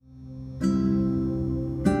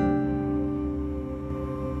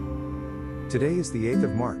Today is the 8th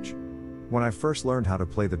of March. When I first learned how to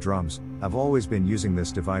play the drums, I've always been using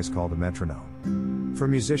this device called a metronome. For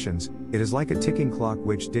musicians, it is like a ticking clock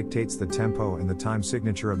which dictates the tempo and the time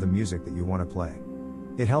signature of the music that you want to play.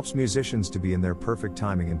 It helps musicians to be in their perfect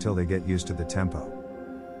timing until they get used to the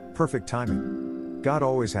tempo. Perfect timing. God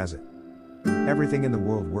always has it. Everything in the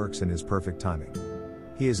world works in His perfect timing.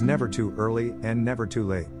 He is never too early and never too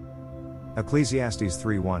late. Ecclesiastes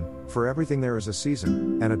 3:1, for everything there is a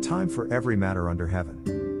season, and a time for every matter under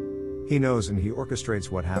heaven. He knows and He orchestrates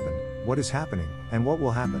what happened, what is happening, and what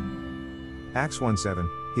will happen. Acts 1:7,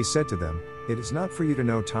 He said to them, it is not for you to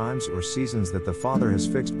know times or seasons that the Father has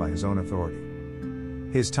fixed by His own authority.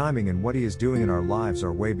 His timing and what He is doing in our lives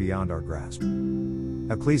are way beyond our grasp.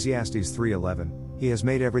 Ecclesiastes 3:11, He has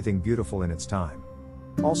made everything beautiful in its time.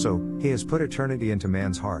 Also, He has put eternity into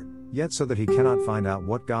man's heart, yet so that he cannot find out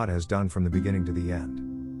what God has done from the beginning to the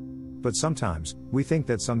end. But sometimes, we think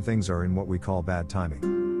that some things are in what we call bad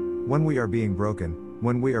timing. When we are being broken,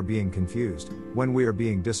 when we are being confused, when we are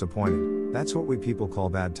being disappointed, that's what we people call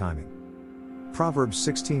bad timing. Proverbs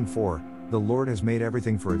 16:4, the Lord has made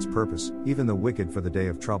everything for its purpose, even the wicked for the day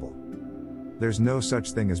of trouble. There's no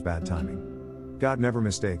such thing as bad timing. God never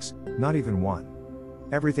mistakes, not even one.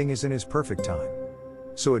 Everything is in His perfect time.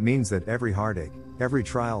 So it means that every heartache, every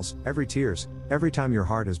trials, every tears, every time your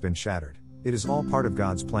heart has been shattered, it is all part of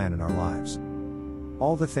God's plan in our lives.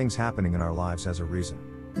 All the things happening in our lives has a reason.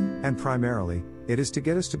 And primarily, it is to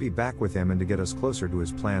get us to be back with Him and to get us closer to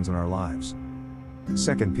His plans in our lives.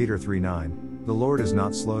 2 Peter 3:9, the Lord is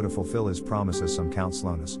not slow to fulfill His promise as some count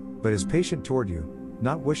slowness, but is patient toward you,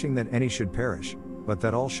 not wishing that any should perish, but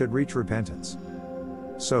that all should reach repentance.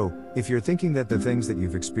 So, if you're thinking that the things that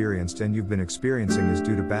you've experienced and you've been experiencing is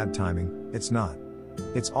due to bad timing, it's not.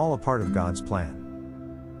 It's all a part of God's plan.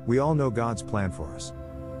 We all know God's plan for us.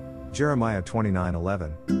 Jeremiah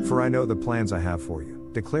 29:11, for I know the plans I have for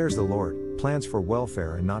you, declares the Lord, plans for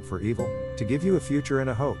welfare and not for evil, to give you a future and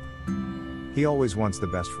a hope. He always wants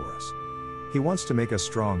the best for us. He wants to make us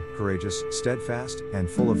strong, courageous, steadfast, and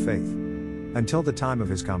full of faith. Until the time of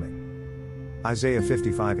His coming. Isaiah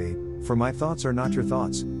 55:8, for my thoughts are not your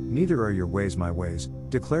thoughts, neither are your ways my ways,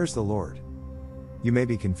 declares the Lord. You may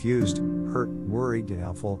be confused, hurt, worried,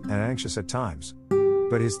 doubtful, and anxious at times.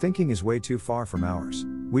 But His thinking is way too far from ours.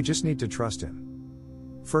 We just need to trust Him.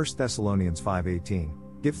 1 Thessalonians 5:18,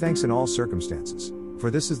 give thanks in all circumstances,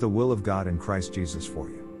 for this is the will of God in Christ Jesus for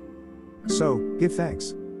you. So, give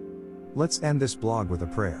thanks. Let's end this blog with a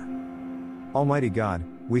prayer. Almighty God,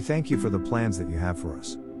 we thank You for the plans that You have for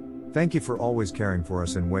us. Thank You for always caring for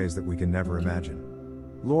us in ways that we can never imagine.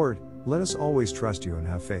 Lord, let us always trust You and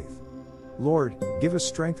have faith. Lord, give us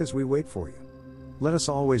strength as we wait for You. Let us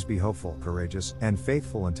always be hopeful, courageous, and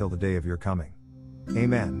faithful until the day of Your coming.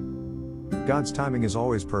 Amen. God's timing is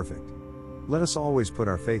always perfect. Let us always put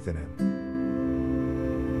our faith in Him.